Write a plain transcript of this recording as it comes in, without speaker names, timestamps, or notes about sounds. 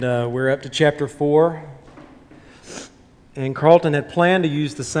We're up to chapter 4, and Carlton had planned to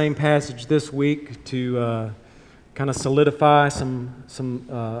use the same passage this week to kind of solidify some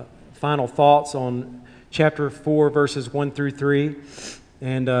final thoughts on chapter 4, verses 1 through 3.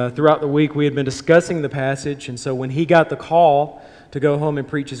 And throughout the week, we had been discussing the passage, and so when he got the call to go home and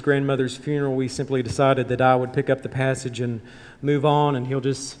preach his grandmother's funeral, we simply decided that I would pick up the passage and move on, and he'll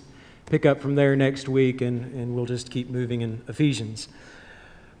just pick up from there next week, and we'll just keep moving in Ephesians.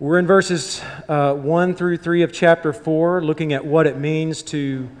 We're in verses 1 through 3 of chapter 4, looking at what it means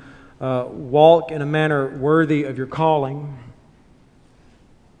to walk in a manner worthy of your calling.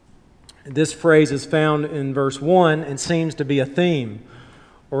 This phrase is found in verse 1 and seems to be a theme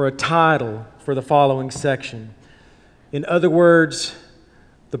or a title for the following section. In other words,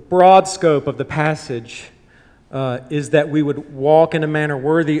 the broad scope of the passage is that we would walk in a manner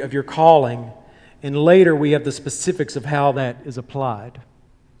worthy of your calling, and later we have the specifics of how that is applied.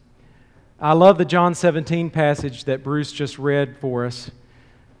 I love the John 17 passage that Bruce just read for us,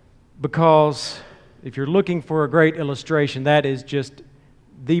 because if you're looking for a great illustration, that is just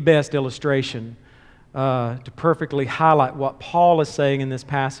the best illustration to perfectly highlight what Paul is saying in this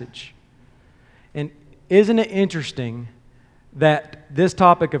passage. And isn't it interesting that this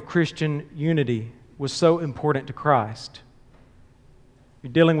topic of Christian unity was so important to Christ?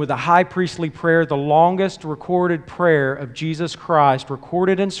 You're dealing with the high priestly prayer, the longest recorded prayer of Jesus Christ,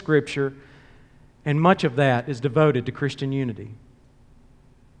 recorded in Scripture, and much of that is devoted to Christian unity.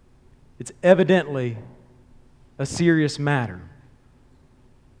 It's evidently a serious matter.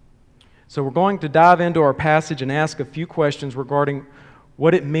 So we're going to dive into our passage and ask a few questions regarding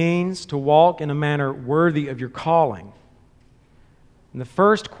what it means to walk in a manner worthy of your calling. And the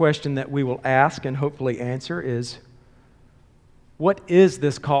first question that we will ask and hopefully answer is, what is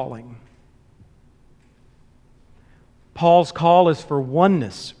this calling? Paul's call is for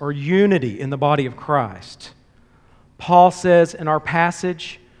oneness or unity in the body of Christ. Paul says in our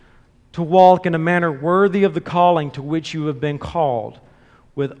passage to walk in a manner worthy of the calling to which you have been called,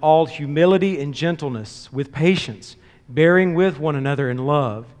 with all humility and gentleness, with patience, bearing with one another in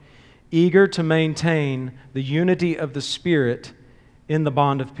love, eager to maintain the unity of the Spirit in the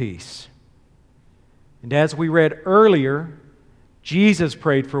bond of peace. And as we read earlier, Jesus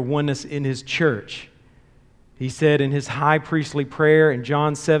prayed for oneness in His church. He said in His high priestly prayer in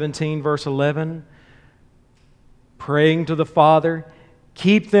John 17, verse 11, praying to the Father,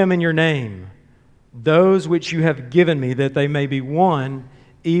 keep them in your name, those which you have given me, that they may be one,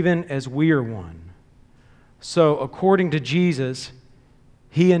 even as we are one. So, according to Jesus,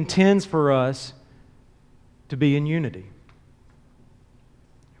 He intends for us to be in unity.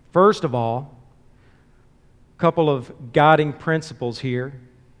 First of all, a couple of guiding principles here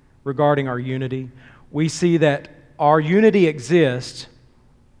regarding our unity. We see that our unity exists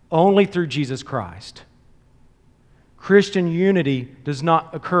only through Jesus Christ. Christian unity does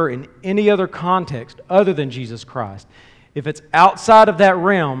not occur in any other context other than Jesus Christ. If it's outside of that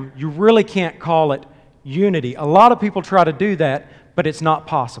realm, you really can't call it unity. A lot of people try to do that, but it's not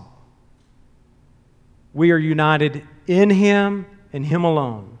possible. We are united in Him and Him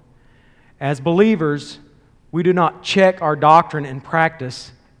alone. As believers, we do not check our doctrine and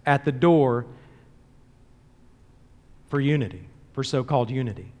practice at the door for unity, for so-called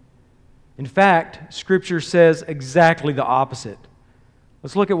unity. In fact, Scripture says exactly the opposite.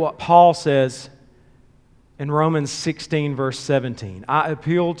 Let's look at what Paul says in Romans 16, verse 17. I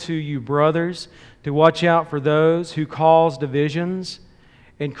appeal to you, brothers, to watch out for those who cause divisions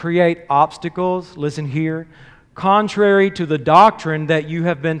and create obstacles, listen here, contrary to the doctrine that you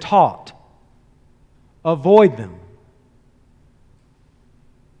have been taught. Avoid them.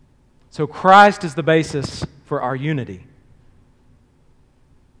 So Christ is the basis for our unity.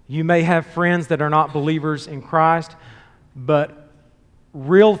 You may have friends that are not believers in Christ, but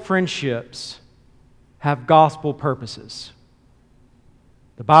real friendships have gospel purposes.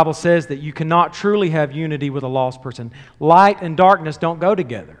 The Bible says that you cannot truly have unity with a lost person. Light and darkness don't go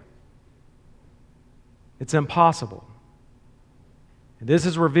together. It's impossible. And this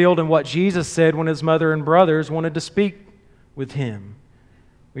is revealed in what Jesus said when His mother and brothers wanted to speak with Him.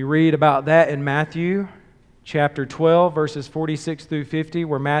 We read about that in Matthew chapter 12, verses 46 through 50,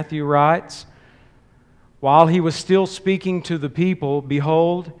 where Matthew writes, while He was still speaking to the people,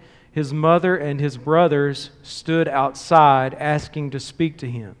 behold, His mother and His brothers stood outside asking to speak to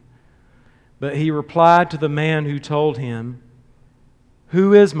Him. But He replied to the man who told Him,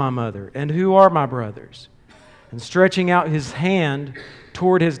 who is my mother and who are my brothers? And stretching out His hand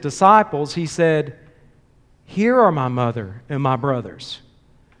toward His disciples, He said, here are my mother and my brothers.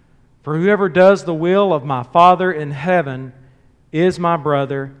 For whoever does the will of my Father in heaven is my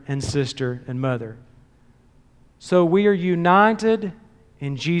brother and sister and mother. So we are united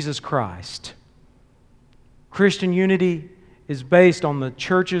in Jesus Christ. Christian unity is based on the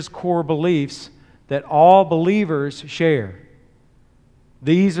church's core beliefs that all believers share.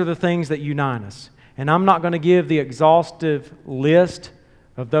 These are the things that unite us. And I'm not going to give the exhaustive list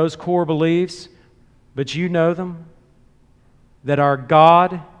of those core beliefs, but you know them. That our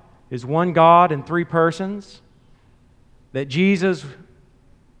God is one God in three persons. That Jesus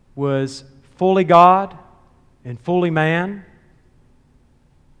was fully God and fully man.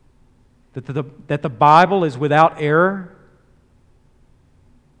 That the Bible is without error,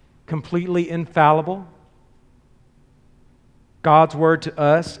 completely infallible. God's word to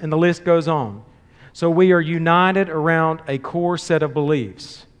us, and the list goes on. So we are united around a core set of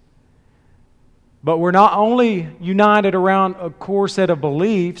beliefs. But we're not only united around a core set of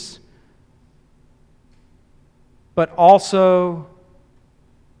beliefs, but also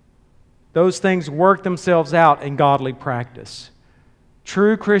those things work themselves out in godly practice.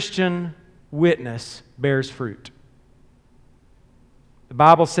 True Christian witness bears fruit. The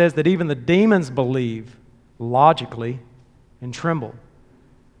Bible says that even the demons believe logically and tremble.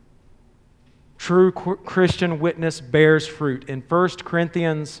 True Christian witness bears fruit. In 1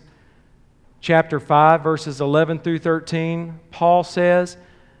 Corinthians chapter 5, verses 11 through 13, Paul says,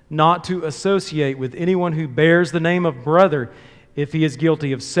 not to associate with anyone who bears the name of brother if he is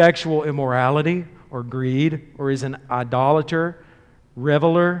guilty of sexual immorality or greed or is an idolater,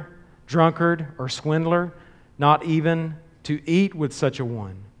 reveler, drunkard, or swindler, not even to eat with such a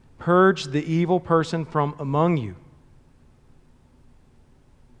one. Purge the evil person from among you.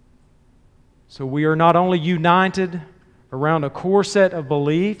 So we are not only united around a core set of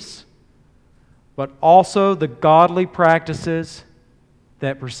beliefs, but also the godly practices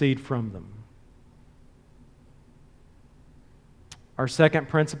that proceed from them. Our second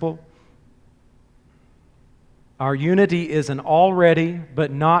principle, our unity is an already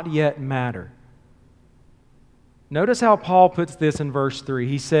but not yet matter. Notice how Paul puts this in verse 3.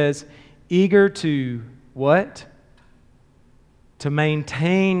 He says, eager to what? To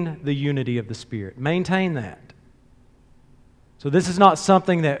maintain the unity of the Spirit. Maintain that. So this is not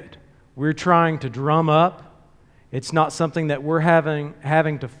something that we're trying to drum up. It's not something that we're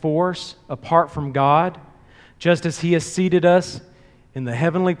having to force apart from God. Just as He has seated us in the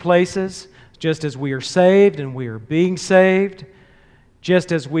heavenly places, just as we are saved and we are being saved,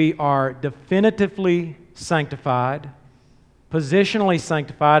 just as we are definitively sanctified, positionally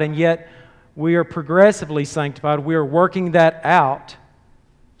sanctified, and yet we are progressively sanctified. We are working that out.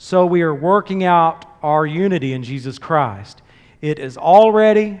 So we are working out our unity in Jesus Christ. It is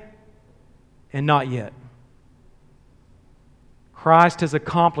already and not yet. Christ has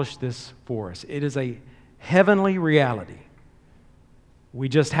accomplished this for us. It is a heavenly reality. We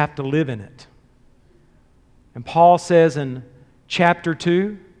just have to live in it. And Paul says in chapter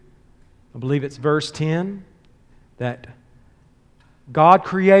 2, I believe it's verse 10, that God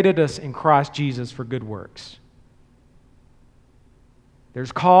created us in Christ Jesus for good works.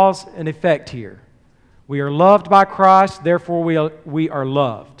 There's cause and effect here. We are loved by Christ, therefore we are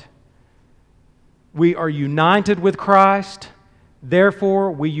loved. We are united with Christ,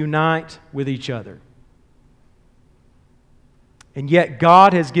 therefore we unite with each other. And yet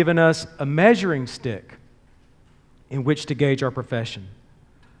God has given us a measuring stick in which to gauge our profession.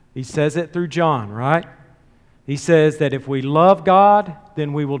 He says it through John, right? He says that if we love God,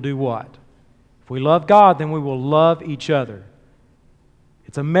 then we will do what? If we love God, then we will love each other.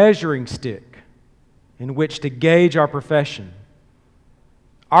 It's a measuring stick in which to gauge our profession.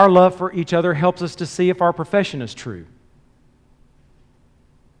 Our love for each other helps us to see if our profession is true.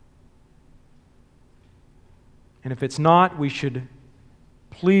 And if it's not, we should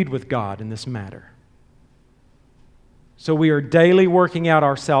plead with God in this matter. So we are daily working out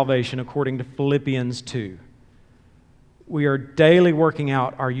our salvation according to Philippians 2. We are daily working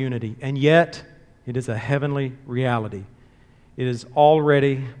out our unity, and yet it is a heavenly reality. It is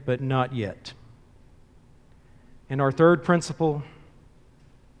already, but not yet. And our third principle,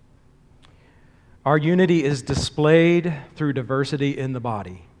 our unity is displayed through diversity in the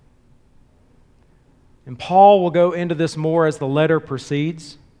body. And Paul will go into this more as the letter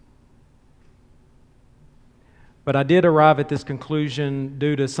proceeds. But I did arrive at this conclusion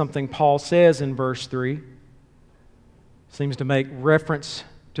due to something Paul says in verse 3. Seems to make reference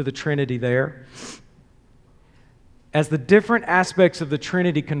to the Trinity there. As the different aspects of the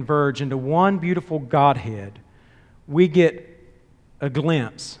Trinity converge into one beautiful Godhead, we get a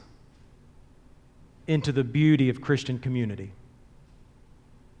glimpse into the beauty of Christian community.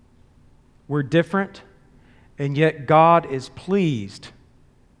 We're different, And yet God is pleased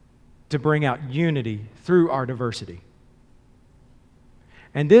to bring out unity through our diversity.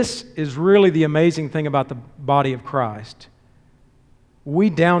 And this is really the amazing thing about the body of Christ. We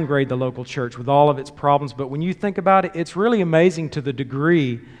downgrade the local church with all of its problems, but when you think about it, it's really amazing to the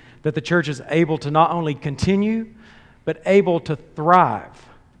degree that the church is able to not only continue, but able to thrive.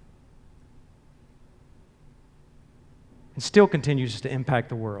 And still continues to impact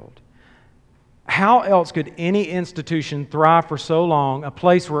the world. How else could any institution thrive for so long, a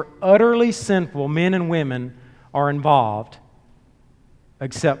place where utterly sinful men and women are involved,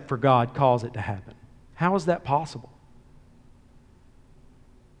 except for God calls it to happen? How is that possible?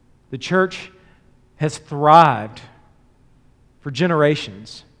 The church has thrived for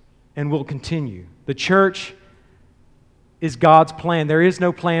generations and will continue. The church is God's plan. There is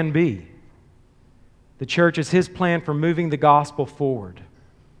no plan B. The church is His plan for moving the gospel forward.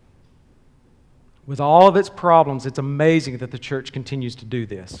 With all of its problems, it's amazing that the church continues to do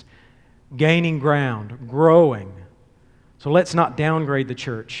this, gaining ground, growing. So let's not downgrade the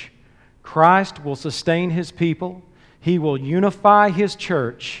church. Christ will sustain His people. He will unify His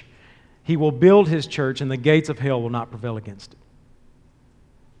church. He will build His church, and the gates of hell will not prevail against it.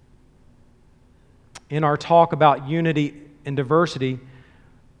 In our talk about unity and diversity,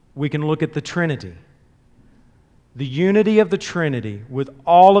 we can look at the Trinity. The unity of the Trinity, with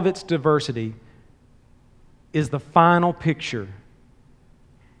all of its diversity, is the final picture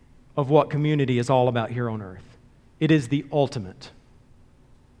of what community is all about here on earth. It is the ultimate.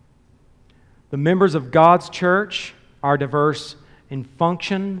 The members of God's church are diverse in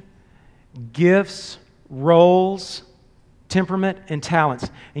function, gifts, roles, temperament, and talents.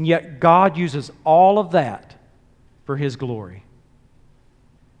 And yet God uses all of that for His glory.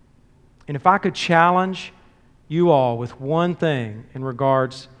 And if I could challenge you all with one thing in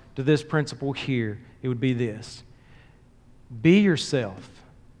regards to this principle here, it would be this: be yourself.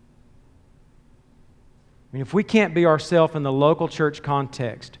 I mean, if we can't be ourselves in the local church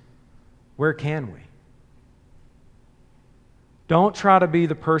context, where can we? Don't try to be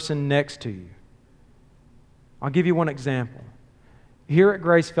the person next to you. I'll give you one example. Here at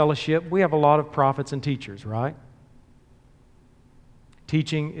Grace Fellowship, we have a lot of prophets and teachers, right?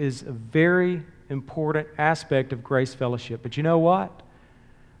 Teaching is a very important aspect of Grace Fellowship. But you know what?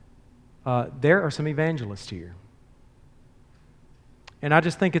 There are some evangelists here. And I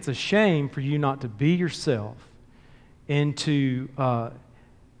just think it's a shame for you not to be yourself and to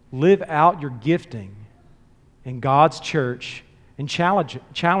live out your gifting in God's church and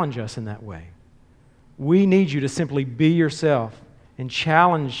challenge us in that way. We need you to simply be yourself and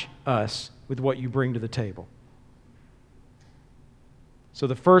challenge us with what you bring to the table. So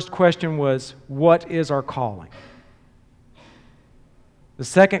the first question was, what is our calling? The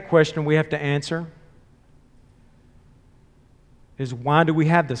second question we have to answer is, why do we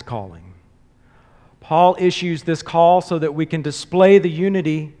have this calling? Paul issues this call so that we can display the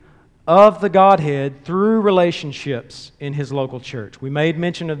unity of the Godhead through relationships in His local church. We made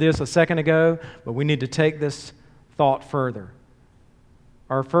mention of this a second ago, but we need to take this thought further.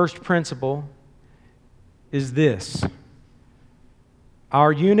 Our first principle is this: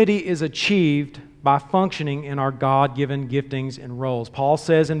 our unity is achieved by functioning in our God-given giftings and roles. Paul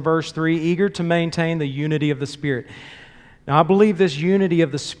says in verse 3, eager to maintain the unity of the Spirit. Now, I believe this unity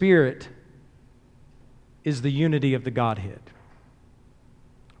of the Spirit is the unity of the Godhead.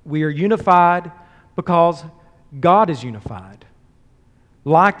 We are unified because God is unified.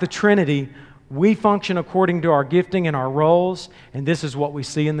 Like the Trinity, we function according to our gifting and our roles, and this is what we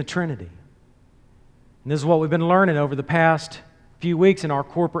see in the Trinity. And this is what we've been learning over the past few weeks in our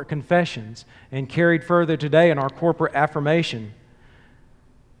corporate confessions and carried further today in our corporate affirmation.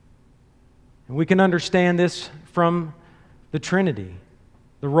 And we can understand this from the Trinity.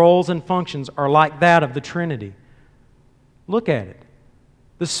 The roles and functions are like that of the Trinity. Look at it.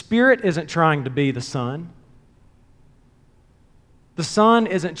 The Spirit isn't trying to be the Son. The Son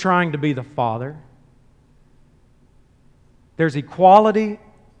isn't trying to be the Father. There's equality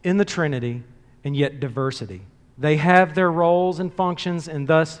in the Trinity and yet diversity. They have their roles and functions, and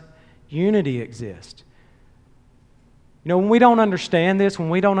thus unity exists. You know, when we don't understand this,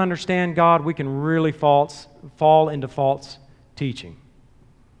 when we don't understand God, we can really fall into false teaching.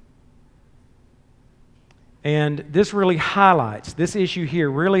 And this issue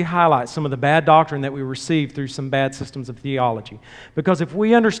here really highlights some of the bad doctrine that we receive through some bad systems of theology. Because if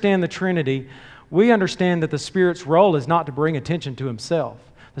we understand the Trinity, we understand that the Spirit's role is not to bring attention to Himself.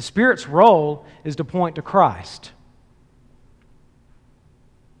 The Spirit's role is to point to Christ.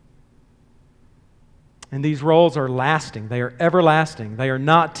 And these roles are lasting. They are everlasting. They are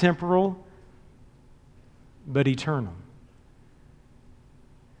not temporal. but eternal.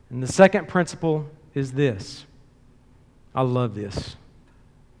 And the second principle is this. I love this.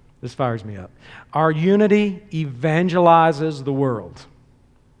 This fires me up. Our unity evangelizes the world.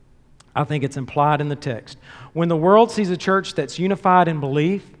 I think it's implied in the text. When the world sees a church that's unified in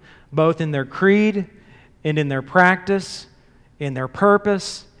belief, both in their creed and in their practice, in their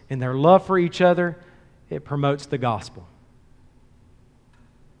purpose, in their love for each other, it promotes the gospel.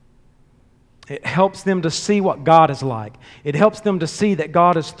 It helps them to see what God is like. It helps them to see that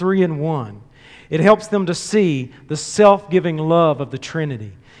God is three in one. It helps them to see the self-giving love of the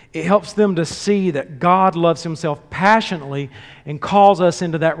Trinity. It helps them to see that God loves Himself passionately and calls us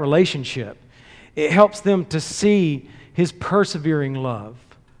into that relationship. It helps them to see His persevering love,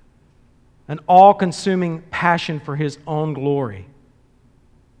 an all-consuming passion for His own glory.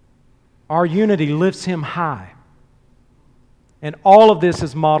 Our unity lifts Him high. And all of this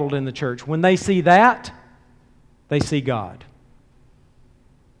is modeled in the church. When they see that, they see God.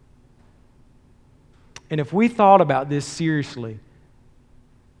 And if we thought about this seriously,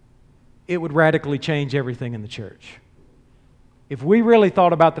 it would radically change everything in the church. If we really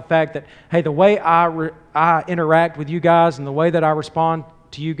thought about the fact that, hey, the way I interact with you guys and the way that I respond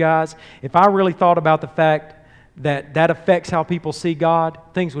to you guys, if I really thought about the fact that that affects how people see God,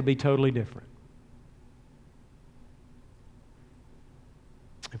 things would be totally different.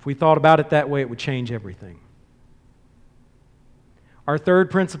 If we thought about it that way, it would change everything. Our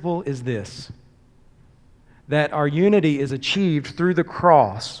third principle is this, that our unity is achieved through the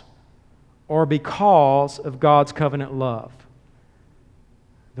cross or because of God's covenant love.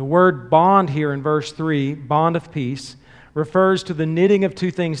 The word bond here in verse 3, bond of peace, refers to the knitting of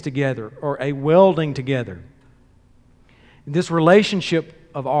two things together or a welding together. In this relationship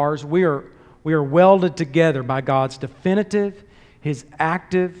of ours, we are welded together by God's definitive, His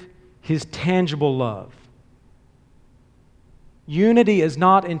active, His tangible love. Unity is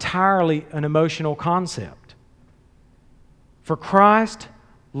not entirely an emotional concept. For Christ,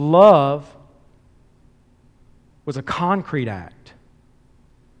 love was a concrete act.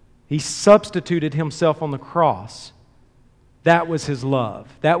 He substituted Himself on the cross. That was His love.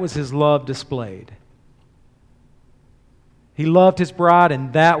 That was His love displayed. He loved His bride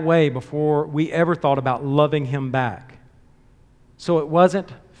in that way before we ever thought about loving Him back. So it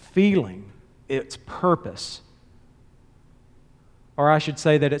wasn't feeling, it's purpose. Or I should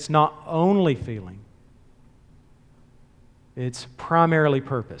say that it's not only feeling, it's primarily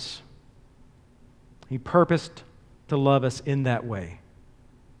purpose. He purposed to love us in that way.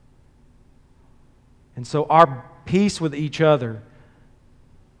 And so our peace with each other,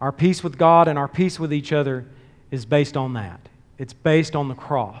 our peace with God and our peace with each other is based on that. It's based on the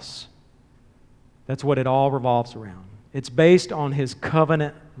cross. That's what it all revolves around. It's based on His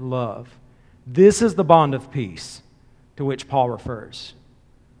covenant love. This is the bond of peace to which Paul refers.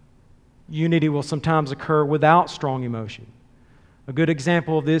 Unity will sometimes occur without strong emotion. A good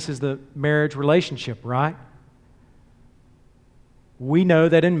example of this is the marriage relationship, right? We know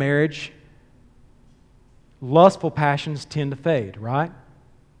that in marriage, lustful passions tend to fade, right?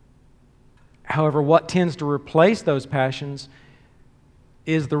 However, what tends to replace those passions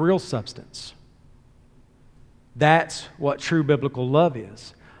is the real substance. That's what true biblical love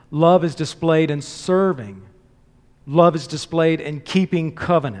is. Love is displayed in serving. Love is displayed in keeping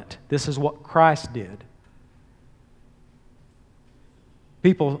covenant. This is what Christ did.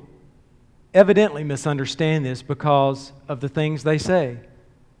 People evidently misunderstand this because of the things they say.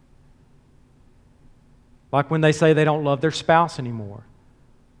 Like when they say they don't love their spouse anymore.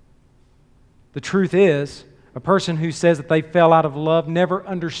 The truth is, a person who says that they fell out of love never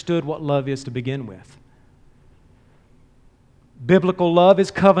understood what love is to begin with. Biblical love is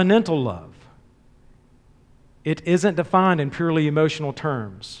covenantal love. It isn't defined in purely emotional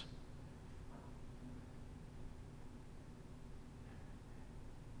terms.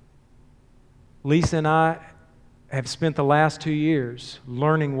 Lisa and I have spent the last 2 years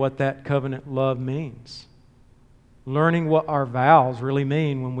learning what that covenant love means. Learning what our vows really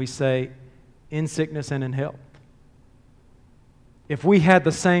mean when we say, in sickness and in health. If we had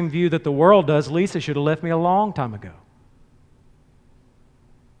the same view that the world does, Lisa should have left me a long time ago.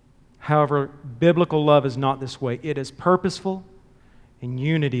 However, biblical love is not this way. It is purposeful, and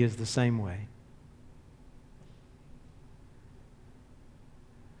unity is the same way.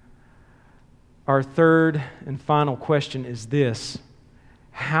 Our third and final question is this: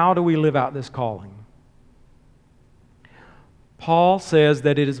 how do we live out this calling? Paul says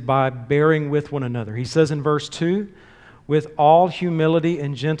that it is by bearing with one another. He says in verse 2, with all humility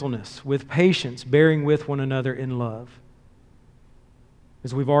and gentleness, with patience, bearing with one another in love.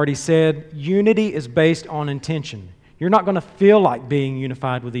 As we've already said, unity is based on intention. You're not going to feel like being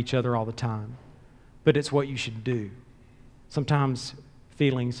unified with each other all the time, but it's what you should do. Sometimes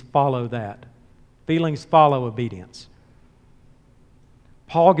feelings follow that. Feelings follow obedience.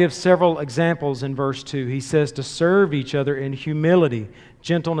 Paul gives several examples in verse 2. He says to serve each other in humility,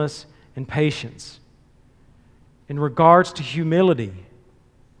 gentleness, and patience. In regards to humility,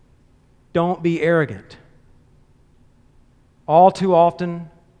 don't be arrogant. All too often,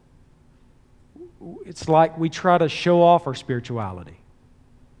 it's like we try to show off our spirituality.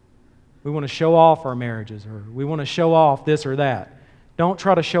 We want to show off our marriages, or we want to show off this or that. Don't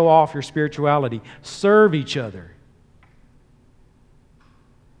try to show off your spirituality. Serve each other.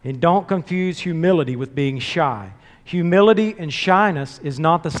 And don't confuse humility with being shy. Humility and shyness is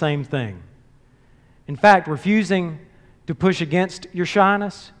not the same thing. In fact, refusing to push against your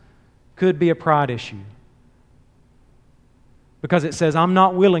shyness could be a pride issue. Because it says, I'm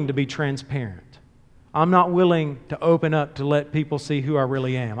not willing to be transparent. I'm not willing to open up to let people see who I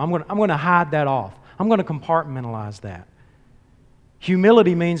really am. I'm going to hide that off. I'm going to compartmentalize that.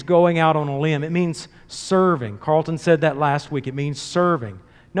 Humility means going out on a limb. It means serving. Carlton said that last week. It means serving,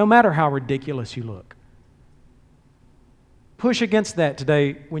 no matter how ridiculous you look. Push against that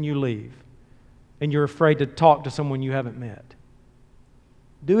today when you leave and you're afraid to talk to someone you haven't met.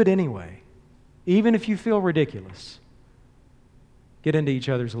 Do it anyway, even if you feel ridiculous. Get into each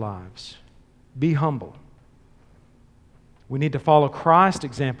other's lives. Be humble. We need to follow Christ's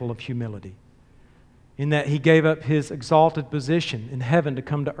example of humility in that He gave up His exalted position in heaven to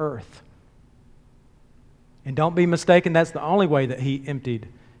come to earth. And don't be mistaken, that's the only way that He emptied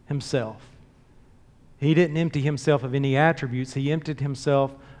Himself. He didn't empty Himself of any attributes. He emptied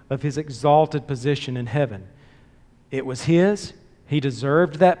Himself of His exalted position in heaven. It was His. He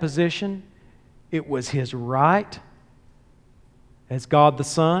deserved that position. It was His right as God the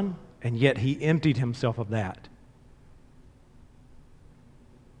Son, and yet He emptied Himself of that.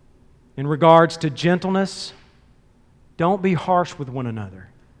 In regards to gentleness, don't be harsh with one another.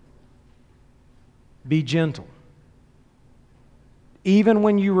 Be gentle. Even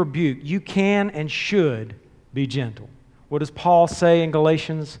when you rebuke, you can and should be gentle. What does Paul say in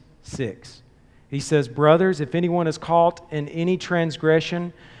Galatians 6? He says, brothers, if anyone is caught in any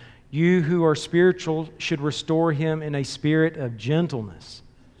transgression, you who are spiritual should restore him in a spirit of gentleness.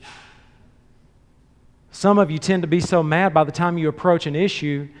 Some of you tend to be so mad by the time you approach an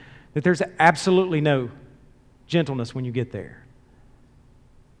issue that there's absolutely no gentleness when you get there.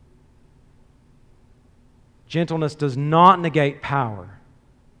 Gentleness does not negate power,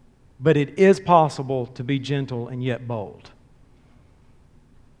 but it is possible to be gentle and yet bold.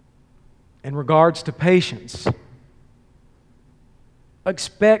 In regards to patience,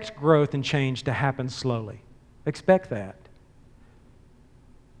 expect growth and change to happen slowly. Expect that.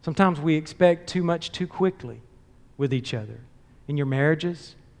 Sometimes we expect too much too quickly with each other. In your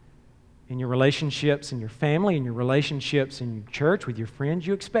marriages, in your relationships, in your family, in your relationships, in your church, with your friends,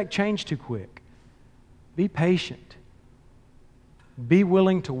 you expect change too quick. Be patient. Be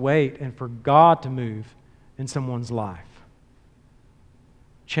willing to wait and for God to move in someone's life.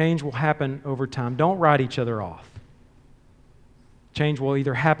 Change will happen over time. Don't write each other off. Change will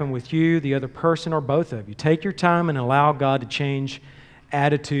either happen with you, the other person, or both of you. Take your time and allow God to change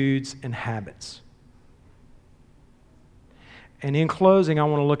attitudes and habits. And in closing, I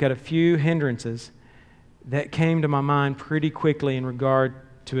want to look at a few hindrances that came to my mind pretty quickly in regard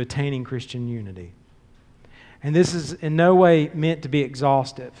to attaining Christian unity. And this is in no way meant to be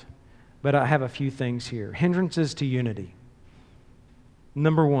exhaustive, but I have a few things here. Hindrances to unity.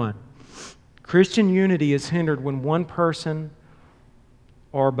 Number one, Christian unity is hindered when one person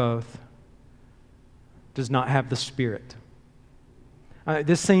or both does not have the Spirit.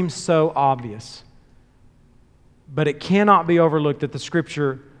 This seems so obvious, but it cannot be overlooked that the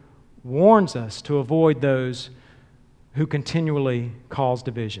Scripture warns us to avoid those who continually cause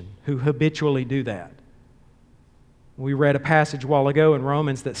division, who habitually do that. We read a passage a while ago in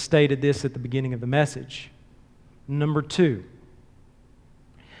Romans that stated this at the beginning of the message. Number two,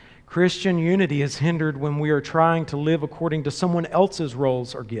 Christian unity is hindered when we are trying to live according to someone else's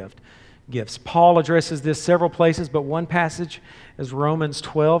roles or gifts. Paul addresses this several places, but one passage is Romans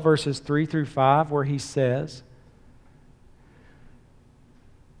 12, verses 3 through 5, where he says,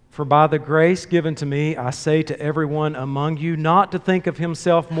 "For by the grace given to me, I say to everyone among you not to think of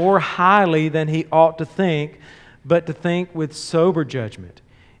himself more highly than he ought to think, but to think with sober judgment,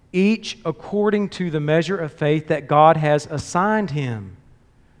 each according to the measure of faith that God has assigned him.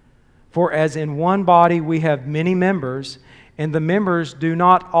 For as in one body we have many members, and the members do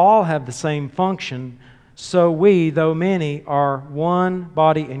not all have the same function, so we, though many, are one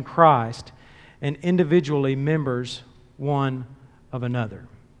body in Christ and individually members one of another.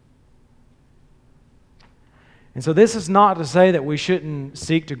 And so this is not to say that we shouldn't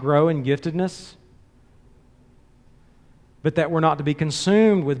seek to grow in giftedness, but that we're not to be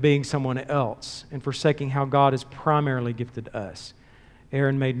consumed with being someone else and forsaking how God has primarily gifted us.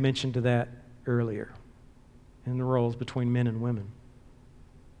 Aaron made mention to that earlier in the roles between men and women.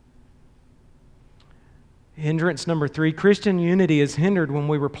 Hindrance number 3, Christian unity is hindered when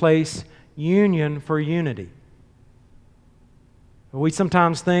we replace union for unity. We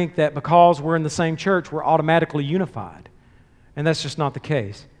sometimes think that because we're in the same church, we're automatically unified, and that's just not the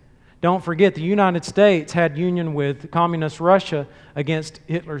case. Don't forget, the United States had union with communist Russia against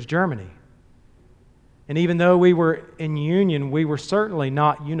Hitler's Germany. And even though we were in union, we were certainly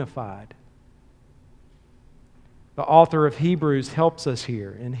not unified. The author of Hebrews helps us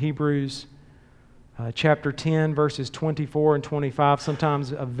here in Hebrews chapter 10, verses 24 and 25,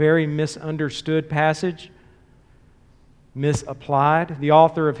 sometimes a very misunderstood passage, misapplied. The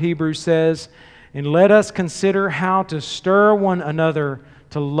author of Hebrews says, "And let us consider how to stir one another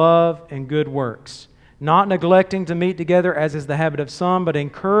to love and good works, not neglecting to meet together as is the habit of some, but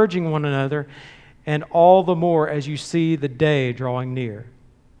encouraging one another, and all the more as you see the day drawing near."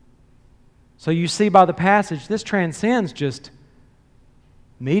 So you see by the passage, this transcends just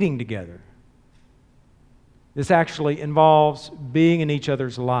meeting together. This actually involves being in each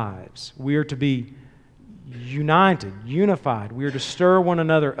other's lives. We are to be united, unified. We are to stir one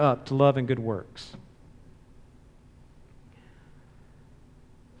another up to love and good works.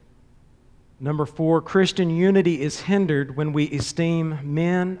 Number 4, Christian unity is hindered when we esteem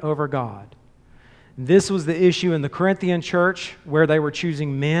men over God. This was the issue in the Corinthian church where they were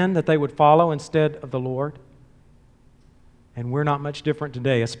choosing men that they would follow instead of the Lord. And we're not much different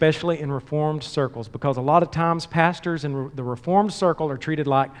today, especially in Reformed circles, because a lot of times pastors in the Reformed circle are treated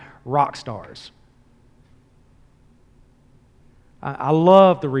like rock stars. I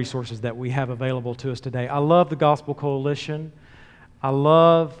love the resources that we have available to us today. I love the Gospel Coalition. I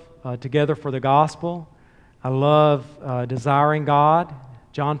love Together for the Gospel. I love Desiring God,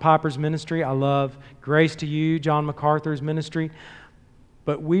 John Piper's ministry. I love Grace to You, John MacArthur's ministry.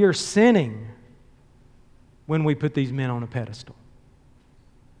 But we are sinning when we put these men on a pedestal.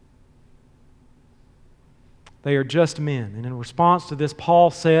 They are just men. And in response to this, Paul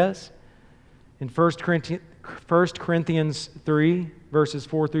says in 1 Corinthians 3, verses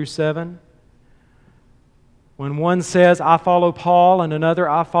 4 through 7, when one says, "I follow Paul," and another,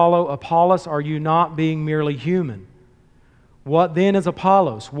 "I follow Apollos," are you not being merely human? What then is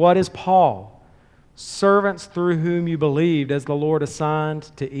Apollos? What is Paul? Servants through whom you believed, as the Lord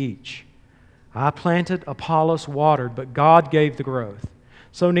assigned to each. I planted, Apollos watered, but God gave the growth.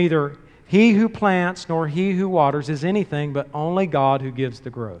 So neither he who plants nor he who waters is anything, but only God who gives the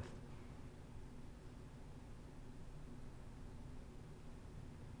growth.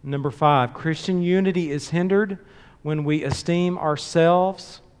 Number 5, Christian unity is hindered when we esteem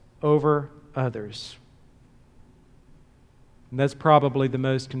ourselves over others. And that's probably the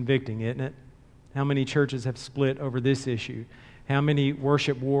most convicting, isn't it? How many churches have split over this issue? How many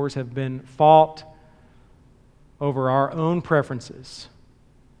worship wars have been fought over our own preferences?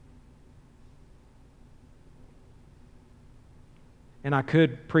 And I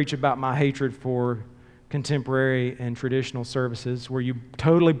could preach about my hatred for contemporary and traditional services where you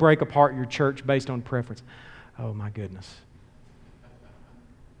totally break apart your church based on preference. Oh my goodness.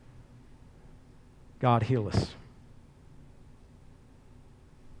 God heal us.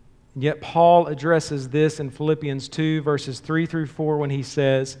 Yet Paul addresses this in Philippians 2, verses 3 through 4, when he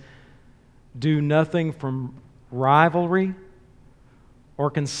says, "Do nothing from rivalry or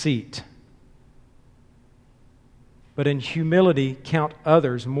conceit, but in humility count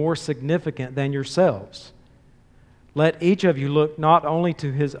others more significant than yourselves. Let each of you look not only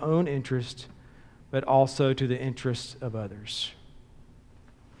to his own interest, but also to the interests of others."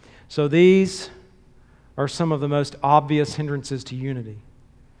 So these are some of the most obvious hindrances to unity.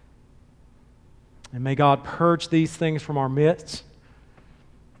 And may God purge these things from our midst.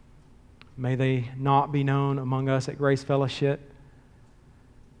 May they not be known among us at Grace Fellowship.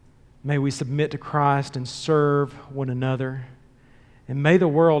 May we submit to Christ and serve one another. And may the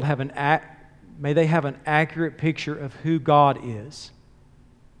world have an accurate picture of who God is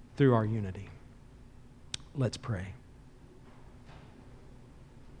through our unity. Let's pray.